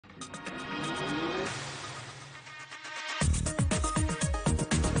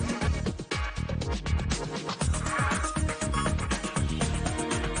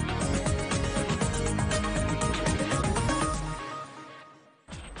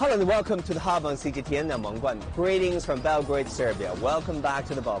Hello and welcome to the Hub on CGTN. I'm Wang Guan. Greetings from Belgrade, Serbia. Welcome back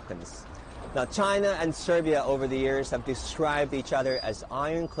to the Balkans. Now, China and Serbia over the years have described each other as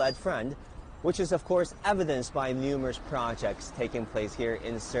ironclad friend, which is of course evidenced by numerous projects taking place here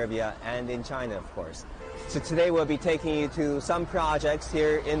in Serbia and in China, of course. So today we'll be taking you to some projects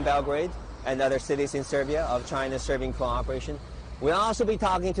here in Belgrade and other cities in Serbia of China-Serbian cooperation. We'll also be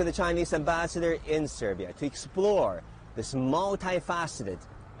talking to the Chinese ambassador in Serbia to explore this multifaceted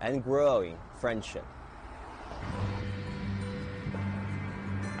and growing friendship.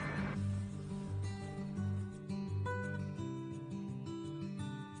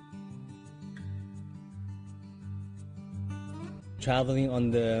 Traveling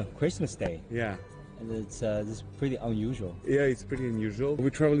on the Christmas Day. Yeah. And it's pretty unusual. Yeah, it's pretty unusual. We're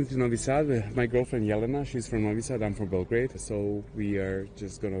traveling to Novi Sad. My girlfriend Jelena, she's from Novi Sad, I'm from Belgrade. So we are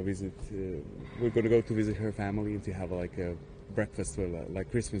just going to visit, we're going to go to visit her family and to have like a breakfast, like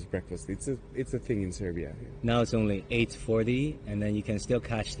Christmas breakfast. It's a thing in Serbia. Now it's only 8:40 and then you can still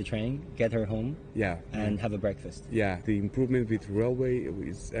catch the train, get her home, and have a breakfast. Yeah, the improvement with railway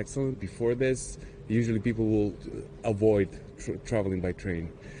is excellent. Before this, usually people will avoid traveling by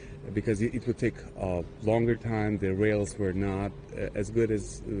train because it would take a longer time. The rails were not as good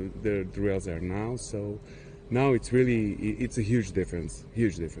as the rails are now. So now it's a huge difference,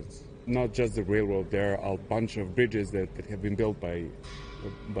 Not just the railroad, there are a bunch of bridges that have been built by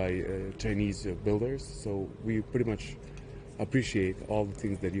Chinese builders. So we pretty much appreciate all the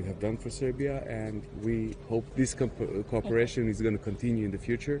things that you have done for Serbia, and we hope this cooperation is going to continue in the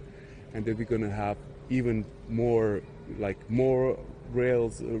future, and that we're going to have even more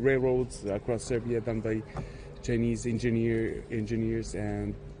railroads across Serbia done by Chinese engineers,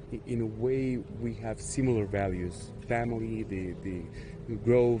 and in a way we have similar values: family, the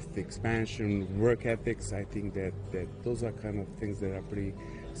growth, the expansion, work ethics. I think that those are kind of things that are pretty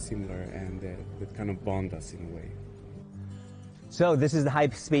similar and that kind of bond us in a way. So this is the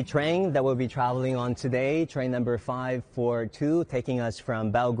high-speed train that we'll be traveling on today, train number 542, taking us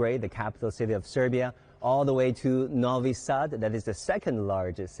from Belgrade, the capital city of Serbia, all the way to Novi Sad, that is the second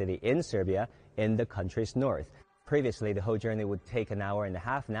largest city in Serbia in the country's north. Previously, the whole journey would take an hour and a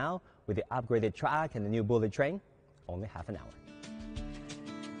half. Now, with the upgraded track and the new bullet train, only half an hour.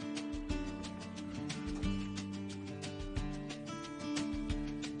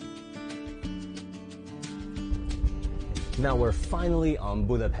 Now we're finally on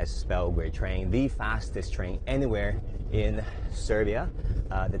Budapest-Belgrade train, the fastest train anywhere in Serbia.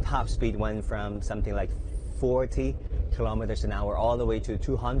 The top speed went from something like 40 kilometers an hour all the way to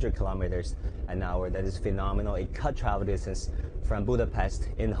 200 kilometers an hour. That is phenomenal. It cut travel distance from Budapest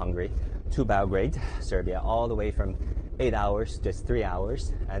in Hungary to Belgrade, Serbia, all the way from 8 hours, just 3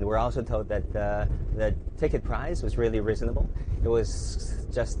 hours. And we're also told that the ticket price was really reasonable. It was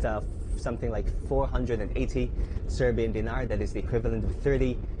just something like 480 Serbian dinar, that is the equivalent of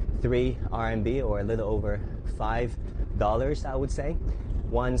 33 RMB, or a little over $5, I would say.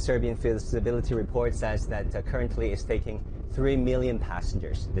 One Serbian feasibility report says that currently it's taking 3 million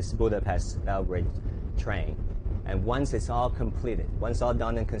passengers, this Budapest-Belgrade train. And once it's all completed, once all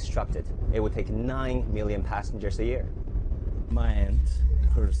done and constructed, it would take 9 million passengers a year. My aunt,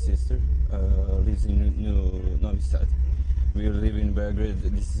 her sister, lives in Novi Sad. We live in Belgrade.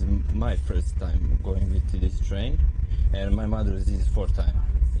 This is my first time going with this train, and my mother's is fourth time.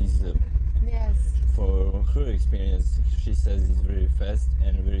 Yes. For her experience, she says it's very fast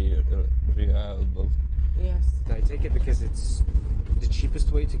and very reliable. Yes. I take it because it's the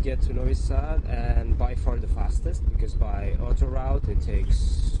cheapest way to get to Novi Sad and by far the fastest, because by auto route it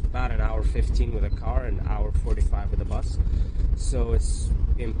takes about an hour 15 with a car and an hour 45 with a bus. So it's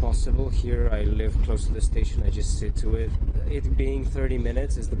impossible. Here I live close to the station, I just sit to it. It being 30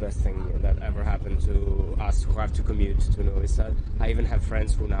 minutes is the best thing that ever happened to us who have to commute to Novi Sad. I even have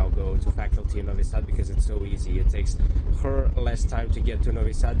friends who now go to faculty in Novi Sad because it's so easy. It takes her less time to get to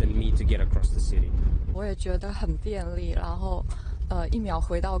Novi Sad than me to get across the city. 我也觉得很便利，然后一秒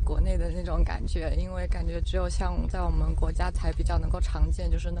回到国内的那种感觉，因为感觉只有像在我们国家才比较能够常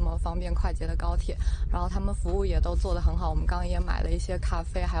见，就是那么方便快捷的高铁。然后他们服务也都做得很好，我们刚刚也买了一些咖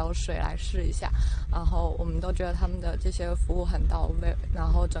啡还有水来试一下，然后我们都觉得他们的这些服务很到位，然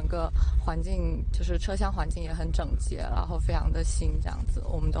后整个环境就是车厢环境也很整洁，然后非常的新，这样子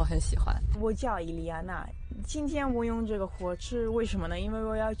我们都很喜欢。我叫伊利亚娜，今天我用这个火车，为什么呢？因为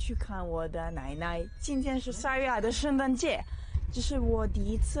我要去看我的奶奶。今天是12月的圣诞节，这是我第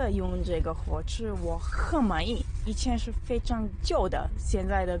一次用这个火车，我很满意。以前是非常旧的，现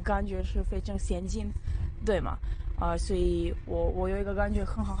在的感觉是非常先进，对吗？所以我有一个感觉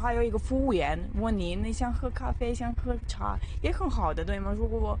很好。还有一个服务员问你想喝咖啡想喝茶也很好的，对吗？如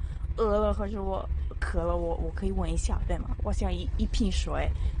果我饿了或者我渴了，我可以问一下，对吗？我想一瓶水，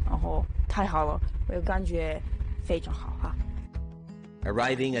然后太好了，我有感觉非常好哈。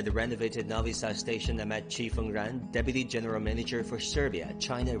Arriving at the renovated Novi Sad station, I met Qi Fengran, Deputy General Manager for Serbia,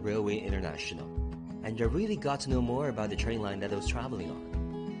 China Railway International. And I really got to know more about the train line that I was traveling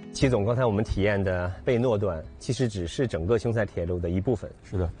on. 齐总，刚才我们体验的贝诺段其实只是整个匈塞铁路的一部分。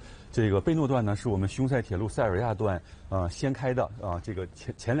是的，这个贝诺段呢是我们匈塞铁路塞尔维亚段先开的这个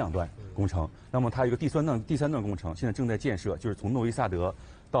前2段工程。那么它有一个第三段工程现在正在建设，就是从诺维萨德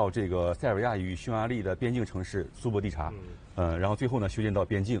到这个塞尔维亚与匈牙利的边境城市苏博蒂察，然后最后呢修建到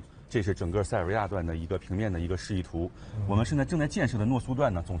边境。这是整个塞尔维亚段的一个平面的一个示意图。我们现在正在建设的诺苏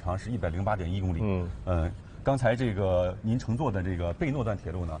段呢，总长是108.1公里。刚才这个您乘坐的这个贝诺段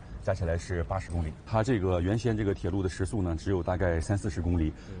铁路呢，加起来是80公里。它这个原先这个铁路的时速呢，只有大概30-40公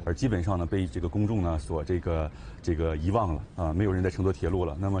里，而基本上呢被这个公众呢所这个遗忘了没有人在乘坐铁路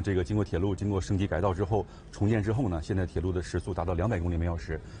了。那么这个经过升级改造之后，重建之后呢，现在铁路的时速达到200公里每小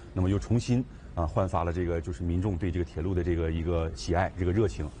时。那么又重新焕发了这个就是民众对这个铁路的这个一个喜爱，这个热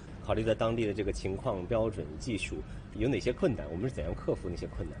情。考虑到当地的这个情况、标准、技术，有哪些困难？我们是怎样克服那些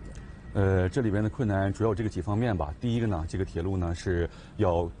困难的？这里边的困难主要有这个几方面吧。第一个呢，这个铁路呢是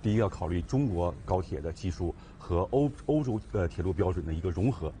第一要考虑中国高铁的技术和欧洲铁路标准的一个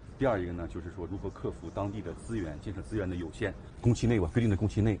融合。第二一个呢，就是说如何克服当地的建设资源的有限，规定的工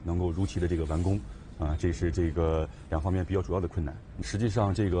期内能够如期的这个完工。这是这个2方面比较主要的困难。实际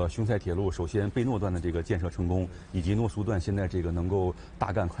上，这个匈塞铁路首先贝诺段的这个建设成功，以及诺苏段现在这个能够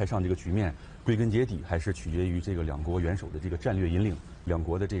大干快上这个局面，归根结底还是取决于这个2国元首的这个战略引领，2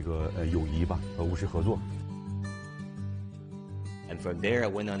国的这个友谊吧和务实合作。And from there, I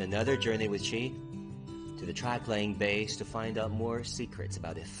went on another journey with Qi to the track laying base to find out more secrets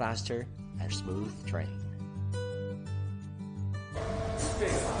about a faster and smooth train. 这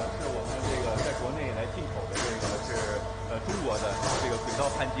个呢是我们这个在国内来进口的这个是中国的这个轨道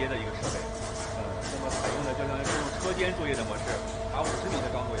焊接的一个设备，那么采用的就像是用车间作业的模式，把50米的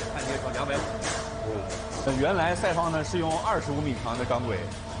钢轨焊接成250米。原来赛方呢是用25米长的钢轨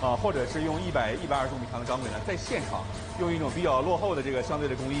或者是用125米长的钢轨呢，在现场用一种比较落后的这个相对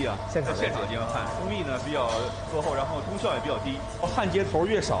的工艺在现场进行焊，工艺呢比较落后，然后功效也比较低，焊接头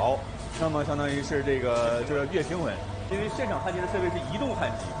越少，那么相当于是这个就是越平稳。因为现场焊接的设备是移动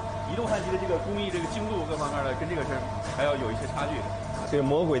焊机的这个工艺、这个精度各方面的，跟这个是还要有一些差距的。这个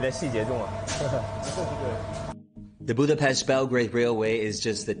魔鬼在细节中啊。The Budapest-Belgrade Railway is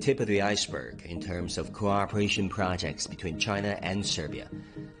just the tip of the iceberg in terms of cooperation projects between China and Serbia.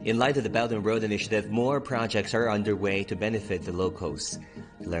 In light of the Belt and Road Initiative, more projects are underway to benefit the locals.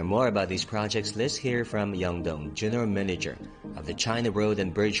 To learn more about these projects, let's hear from Yang Dong, General Manager of the China Road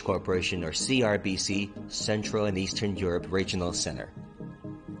and Bridge Corporation, or CRBC, Central and Eastern Europe Regional Center.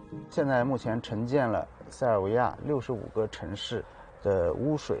 现在目前承建了塞尔维亚65个城市的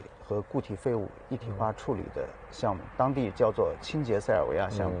污水和固体废物一体化处理的项目，当地叫做清洁塞尔维亚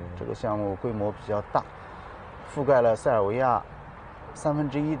项目。这个项目规模比较大，覆盖了塞尔维亚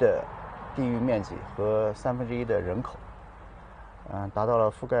1/3的地域面积和1/3的人口，达到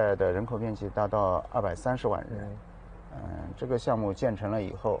了覆盖的人口面积达到230万人。这个项目建成了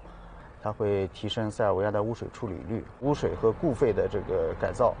以后，它会提升塞尔维亚的污水处理率，污水和固废的这个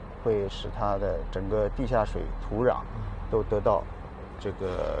改造会使它的整个地下水、土壤都得到这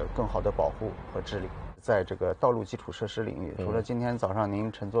个更好的保护和治理。在这个道路基础设施领域，除了今天早上您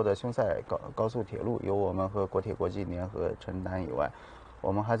乘坐的匈塞高速铁路由我们和国铁国际联合承担以外，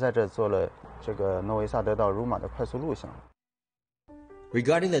我们还在这做了这个诺维萨德到鲁马的快速路项目。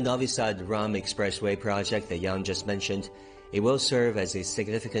Regarding the Novi Sad-Ram Expressway project that Yang just mentioned, it will serve as a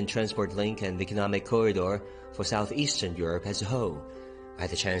significant transport link and economic corridor for southeastern Europe as a whole. I had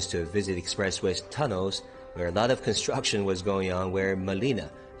the chance to visit expressway's tunnels, where a lot of construction was going on, where Malina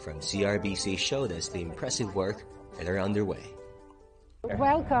from CRBC showed us the impressive work that are underway.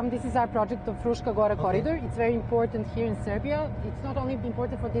 Welcome. This is our project of Fruška Gora Corridor. It's very important here in Serbia. It's not only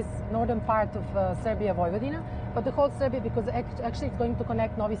important for this northern part of Serbia, Vojvodina, but the whole Serbia, because actually it's going to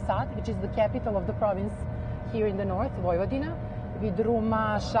connect Novi Sad, which is the capital of the province here in the north, Vojvodina, with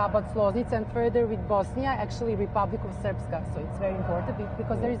Ruma, Šabac, Loznica, and further with Bosnia, actually Republic of Srpska. So it's very important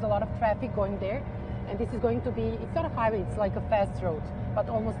because there is a lot of traffic going there. And this is going to be, it's not a highway, it's like a fast road, but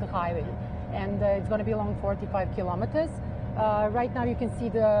almost a highway. And it's going to be along 45 kilometers. Right now you can see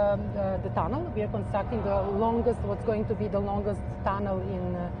the tunnel. We are constructing what's going to be the longest tunnel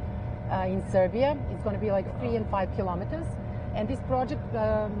in Serbia. It's going to be like 3 and 5 kilometers. And this project,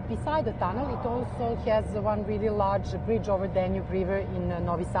 beside the tunnel, it also has one really large bridge over Danube River in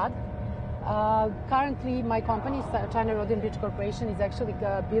Novi Sad. Currently, my company, China Road and Bridge Corporation, is actually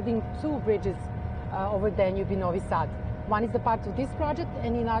building 2 bridges over Danube in Novi Sad. One is the part of this project,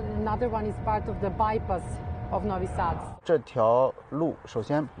 and another one is part of the bypass of Novi Sad. 这条路首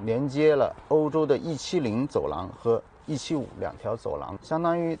先连接了欧洲的170走廊和175两条走廊，相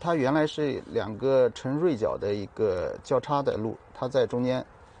当于它原来是2个呈锐角的一个交叉的路，它在中间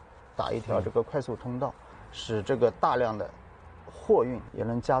打一条这个快速通道，使这个大量的货运也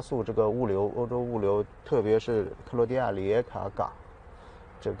能加速这个物流，欧洲物流，特别是克罗地亚里耶卡港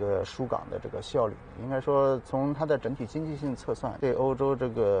这个输港的这个效率。应该说，从它的整体经济性测算，对欧洲这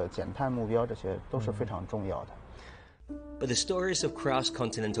个减碳目标这些都是非常重要的。But the stories of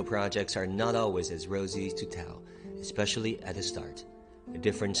cross-continental projects are not always as rosy to tell, especially at the start. The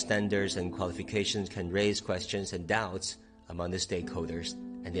different standards and qualifications can raise questions and doubts among the stakeholders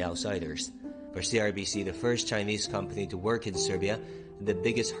and the outsiders. For CRBC, the first Chinese company to work in Serbia, the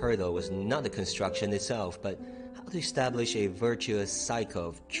biggest hurdle was not the construction itself, but how to establish a virtuous cycle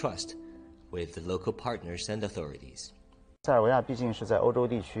of trust with the local partners and authorities. 塞尔维亚毕竟是在欧洲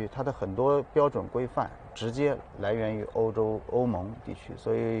地区，它的很多标准规范直接来源于欧盟地区，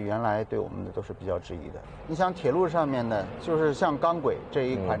所以原来对我们的都是比较质疑的。你想铁路上面呢，就是像钢轨这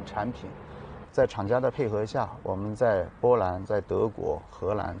一款产品，在厂家的配合下，我们在波兰、在德国、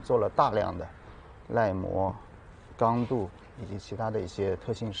荷兰做了大量的耐磨、刚度以及其他的一些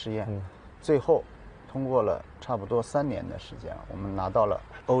特性试验，最后通过了差不多3年的时间，我们拿到了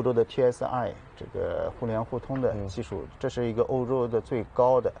欧洲的 TSI 这个互联互通的技术，这是一个欧洲的最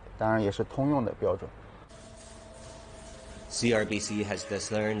高的，当然也是通用的标准。CRBC has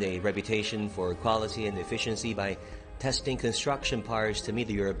thus earned a reputation for quality and efficiency by testing construction parts to meet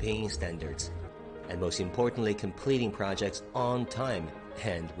the European standards, and most importantly, completing projects on time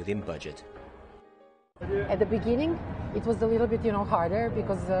and within budget. At the beginning, it was a little bit, harder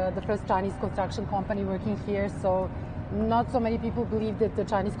because the first Chinese construction company working here, so not so many people believed that the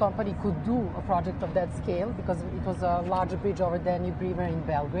Chinese company could do a project of that scale because it was a larger bridge over Danube River in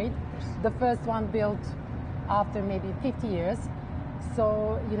Belgrade. The first one built after maybe 50 years.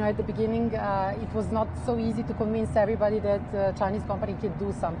 So, at the beginning, it was not so easy to convince everybody that the Chinese company could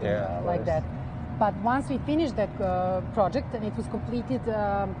do something like that. But once we finished that project and it was completed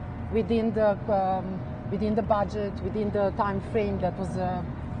within the budget, within the time frame that was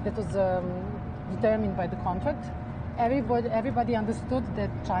determined by the contract, everybody understood that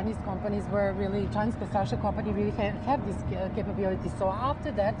Chinese construction company really have this capability. So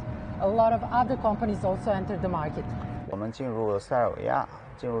after that, a lot of other companies also entered the market. 我们进入塞尔维亚，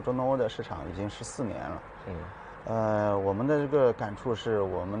进入中东欧的市场已经14年了。我们的这个感触是，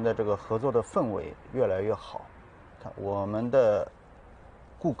我们的这个合作的氛围越来越好。我们的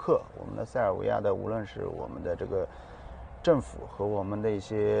顾客，我们的塞尔维亚的，无论是我们的这个政府和我们的一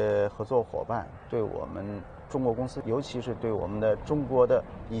些合作伙伴，对我们中国公司，尤其是对我们的中国的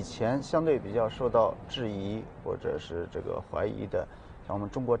以前相对比较受到质疑或者是这个怀疑的，像我们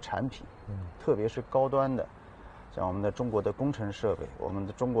中国产品，特别是高端的，像我们的中国的工程设备，我们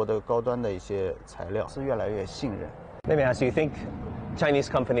的中国的高端的一些材料，是越来越信任。Let me ask you, think Chinese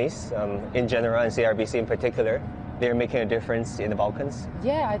companies in general and CRBC in particular, they're making a difference in the Balkans?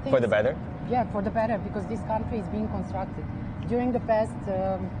 Yeah, I think for the better? Yeah, for the better, because this country is being constructed. During the past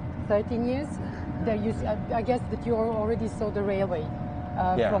 13 years, I guess that you already saw the railway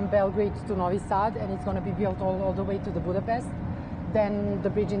from Belgrade to Novi Sad, and it's going to be built all the way to the Budapest. Then the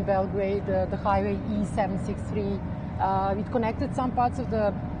bridge in Belgrade, the highway E763, it connected some parts of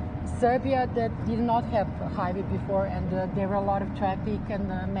the Serbia that did not have a highway before, and there were a lot of traffic and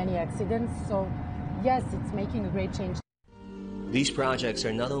many accidents. So yes, it's making a great change. These projects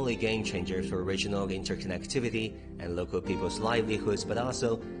are not only game changers for regional interconnectivity and local people's livelihoods, but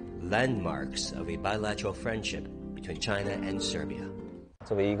also landmarks of a bilateral friendship between China and Serbia.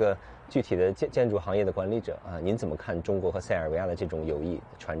 作为一个具体的建筑行业的管理者啊，您怎么看中国和塞尔维亚的这种友谊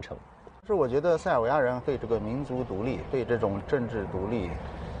传承？是我觉得塞尔维亚人对这个民族独立、对这种政治独立、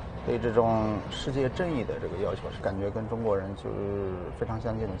对这种世界正义的这个要求，是感觉跟中国人就是非常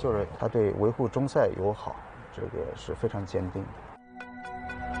相近的，就是他对维护中塞友好这个是非常坚定的。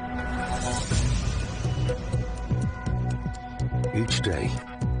Each day,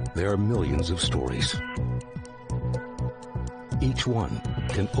 there are millions of stories. Each one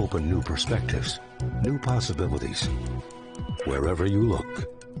can open new perspectives, new possibilities. Wherever you look,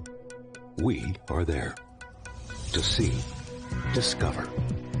 we are there to see, discover,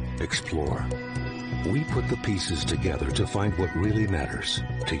 explore. We put the pieces together to find what really matters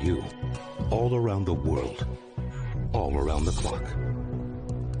to you all around the world. all around the clock.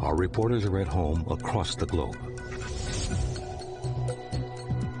 Our reporters are at home across the globe.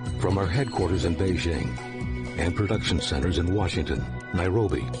 From our headquarters in Beijing and production centers in Washington,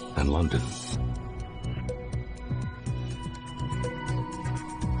 Nairobi, and London.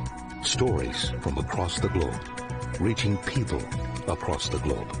 Stories from across the globe, reaching people across the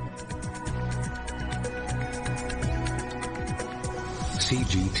globe.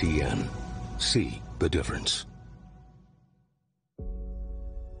 CGTN. See the difference.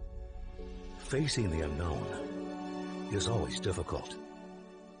 Facing the unknown is always difficult.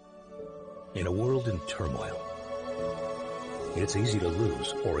 In a world in turmoil, it's easy to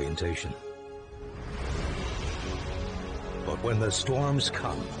lose orientation. But when the storms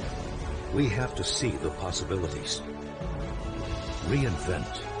come, we have to see the possibilities.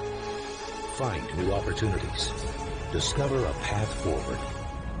 Reinvent. Find new opportunities. Discover a path forward.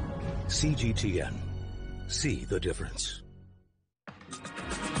 CGTN. See the difference.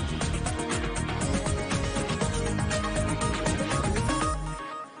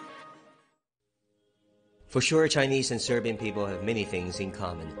 For sure, Chinese and Serbian people have many things in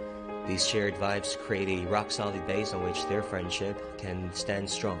common. These shared vibes create a rock-solid base on which their friendship can stand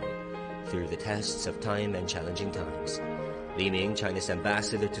strong through the tests of time and challenging times. Li Ming, China's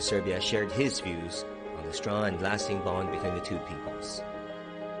ambassador to Serbia, shared his views on the strong and lasting bond between the two peoples.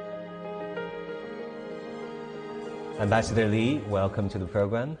 Ambassador Li, welcome to the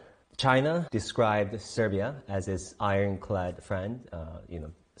program. China described Serbia as its ironclad friend,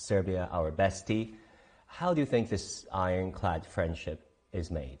 Serbia, our bestie. How do you think this ironclad friendship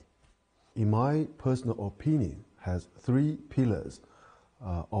is made? In my personal opinion, has three pillars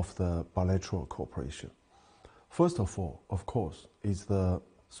of the bilateral cooperation. First of all, of course, is the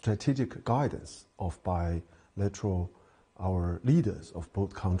strategic guidance of bilateral our leaders of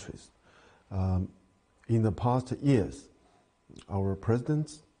both countries. In the past years, our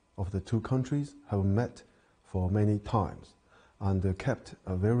presidents of the two countries have met for many times and kept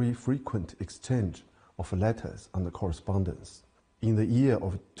a very frequent exchange of letters and correspondence. In the year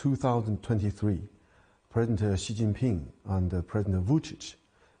of 2023, President Xi Jinping and President Vučić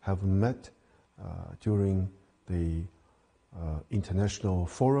have met during the International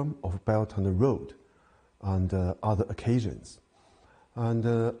Forum of Belt and Road and other occasions. And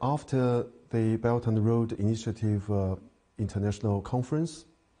after the Belt and Road Initiative International Conference,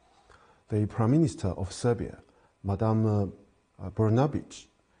 the Prime Minister of Serbia, Madame Brnabić,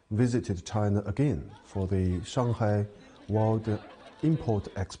 visited China again for the Shanghai World Import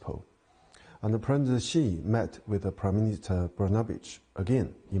Expo. And President Xi met with the Prime Minister Brnabić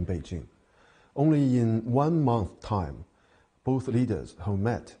again in Beijing. Only in 1 month time, both leaders have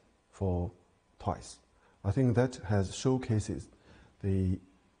met for twice. I think that has showcases the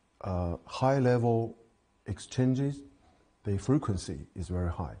high-level exchanges. The frequency is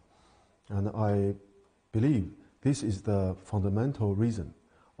very high. And I believe this is the fundamental reason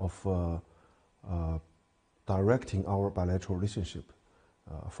of directing our bilateral relationship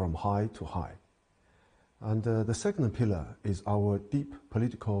from high to high. And the second pillar is our deep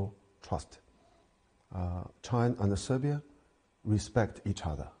political trust. China and Serbia respect each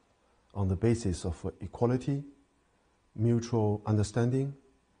other on the basis of equality, mutual understanding,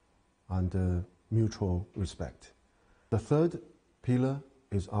 and mutual respect. The third pillar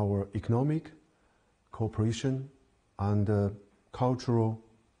is our economic cooperation and cultural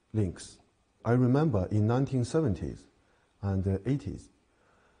links. I remember in 1970s and 80s,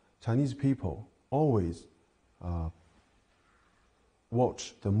 Chinese people always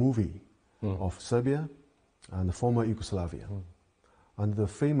watch the movie of Serbia and former Yugoslavia. And the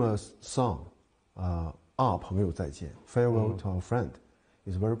famous song, 朋友再见, Farewell to Our Friend,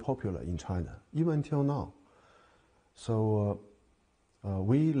 is very popular in China, even until now. So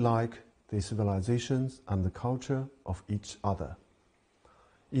we like the civilizations and the culture of each other.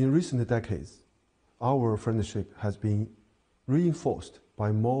 In recent decades, our friendship has been reinforced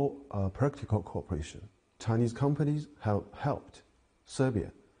by more practical cooperation. Chinese companies have helped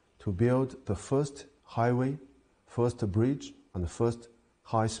Serbia to build the first highway, first bridge, and first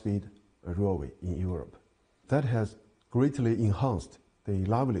high-speed railway in Europe. That has greatly enhanced the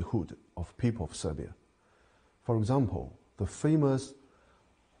livelihood of people of Serbia. For example, the famous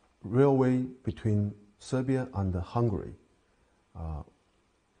railway between Serbia and Hungary,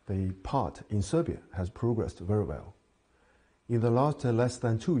 the part in Serbia has progressed very well. In the last less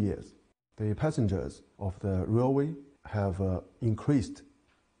than 2 years, the passengers of the railway have increased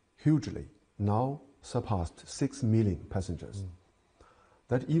hugely, now surpassed 6 million passengers.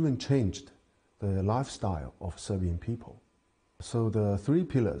 That even changed the lifestyle of Serbian people. So the three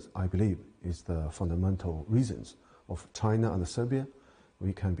pillars, I believe, is the fundamental reasons of China and Serbia,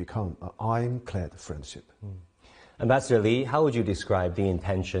 we can become an ironclad friendship. Ambassador Li, how would you describe the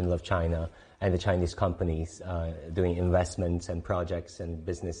intention of China and the Chinese companies doing investments and projects and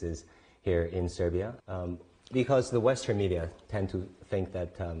businesses here in Serbia? Because the Western media tend to think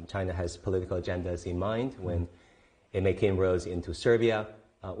that China has political agendas in mind when it makes inroads into Serbia.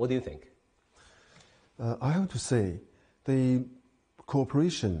 What do you think? I have to say, the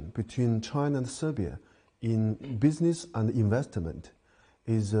cooperation between China and Serbia in business and investment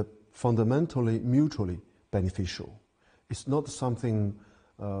is fundamentally mutually beneficial. It's not something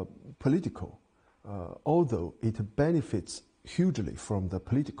political, although it benefits hugely from the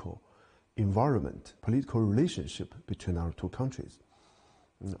political environment, political relationship between our two countries.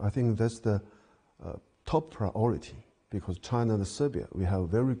 I think that's the top priority, because China and Serbia, we have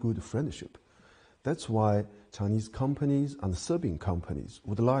very good friendship. That's why Chinese companies and Serbian companies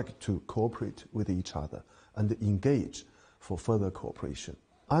would like to cooperate with each other and engage for further cooperation.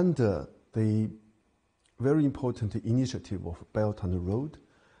 Under the very important initiative of Belt and Road,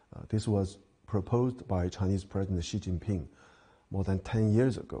 this was proposed by Chinese President Xi Jinping more than 10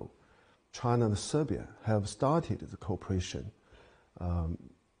 years ago. China and Serbia have started the cooperation.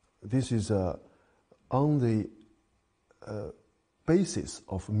 This is on the basis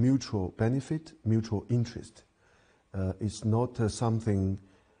of mutual benefit, mutual interest. It's not something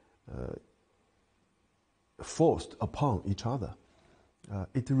forced upon each other.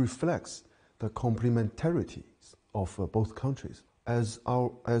 It reflects the complementarities of both countries. As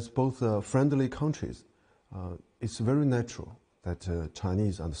both friendly countries, it's very natural that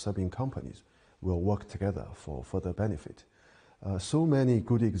Chinese and Serbian companies will work together for further benefit. So many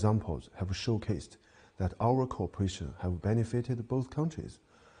good examples have showcased that our cooperation have benefited both countries.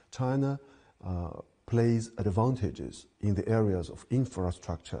 China plays advantages in the areas of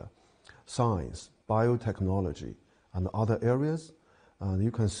infrastructure, science, biotechnology, and other areas. You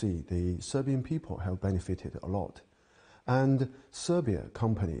can see the Serbian people have benefited a lot. And Serbia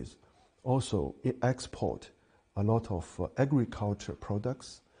companies also export a lot of agriculture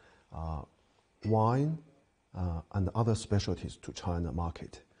products, wine, and other specialties to China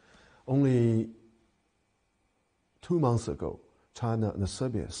market. Only 2 months ago, China and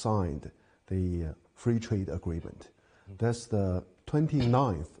Serbia signed the free trade agreement. That's the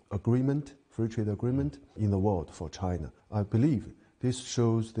 29th free trade agreement in the world for China. I believe this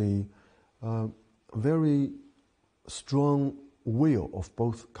shows the very strong will of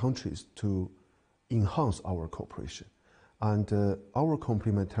both countries to enhance our cooperation. And our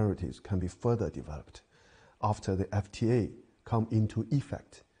complementarities can be further developed after the FTA come into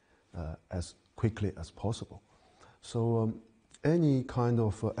effect as quickly as possible. So any kind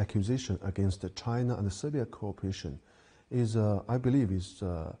of accusation against the China and Serbia cooperation is, I believe, is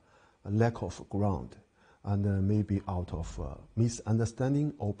a lack of ground and maybe out of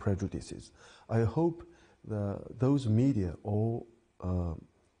misunderstanding or prejudices. I hope those media or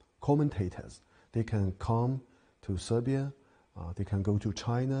commentators, they can come to Serbia, they can go to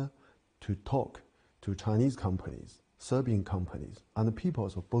China to talk to Chinese companies, Serbian companies, and the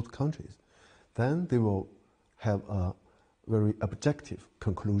peoples of both countries. Then they will have a very objective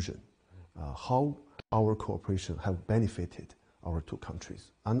conclusion how our cooperation have benefited our two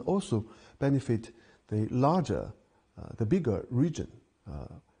countries, and also benefit the larger, the bigger region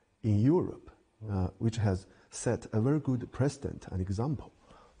in Europe, which has set a very good precedent and example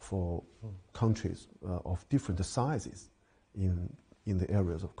for countries of different sizes in the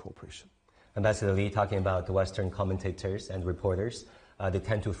areas of cooperation. Ambassador Li, talking about the Western commentators and reporters, they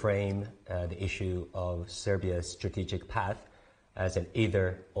tend to frame the issue of Serbia's strategic path as an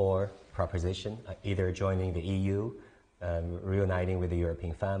either-or proposition, either joining the EU, reuniting with the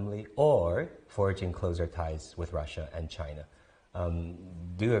European family, or forging closer ties with Russia and China.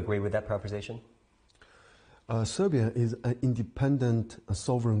 Do you agree with that proposition? Serbia is an independent,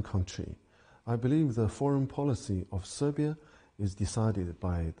 sovereign country. I believe the foreign policy of Serbia is decided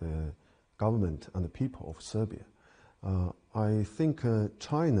by the government and the people of Serbia. I think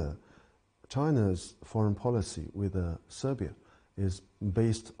China's foreign policy with Serbia is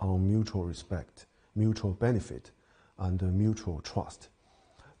based on mutual respect, mutual benefit, and mutual trust.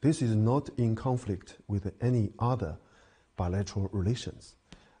 This is not in conflict with any other bilateral relations,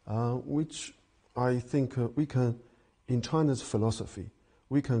 which I think we can, in China's philosophy,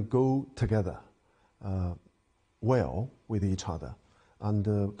 we can go together well with each other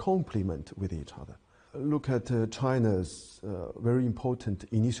and complement with each other. Look at China's very important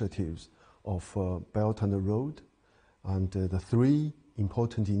initiatives of Belt and Road, and the 3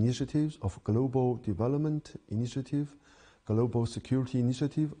 important initiatives of Global Development Initiative, Global Security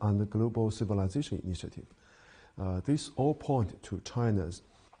Initiative, and the Global Civilization Initiative. This all point to China's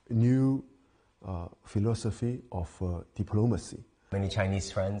new philosophy of diplomacy. Many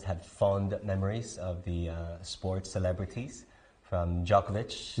Chinese friends have fond memories of the sports celebrities, from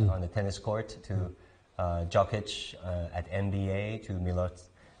Djokovic on the tennis court to Djokic at NBA to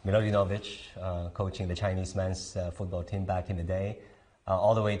Milutinovic coaching the Chinese men's football team back in the day,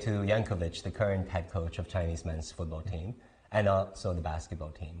 all the way to Yankovic, the current head coach of Chinese men's football team, and also the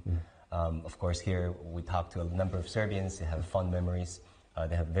basketball team. Of course, here we talk to a number of Serbians. They have fond memories.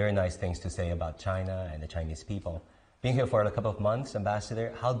 They have very nice things to say about China and the Chinese people. Being here for a couple of months,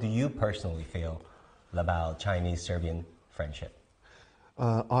 Ambassador, how do you personally feel about Chinese-Serbian friendship?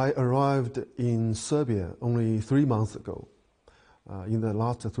 I arrived in Serbia only 3 months ago. In the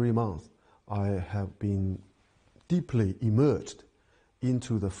last 3 months, I have been deeply immersed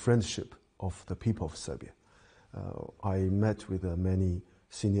into the friendship of the people of Serbia. I met with many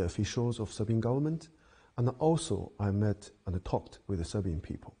senior officials of Serbian government, and also I met and talked with the Serbian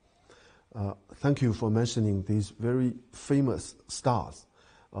people. Thank you for mentioning these very famous stars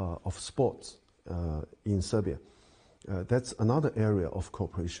of sports in Serbia. That's another area of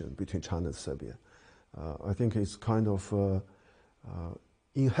cooperation between China and Serbia. I think it's kind of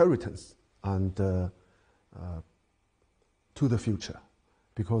inheritance and to the future,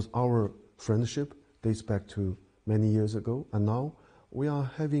 because our friendship dates back to many years ago, and now we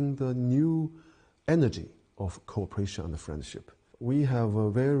are having the new energy of cooperation and friendship. We have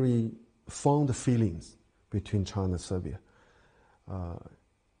very fond feelings between China and Serbia.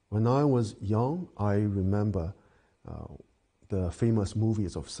 When I was young, I remember the famous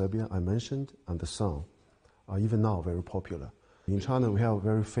movies of Serbia I mentioned, and the song are even now very popular. In China, we have a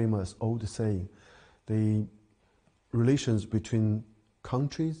very famous old saying, the relations between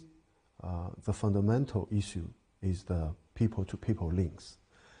countries, the fundamental issue is the people-to-people links.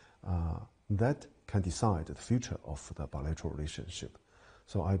 That can decide the future of the bilateral relationship.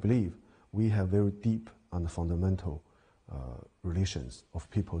 So I believe we have very deep and fundamental relations of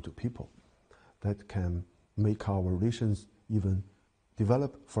people to people that can make our relations even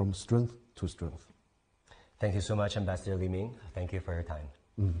develop from strength to strength. Thank you so much, Ambassador Li Ming. Thank you for your time.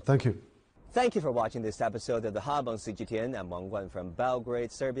 Thank you. Thank you for watching this episode of The Hub on CGTN. I'm Wang Guan from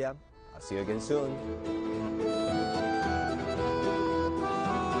Belgrade, Serbia. I'll see you again soon.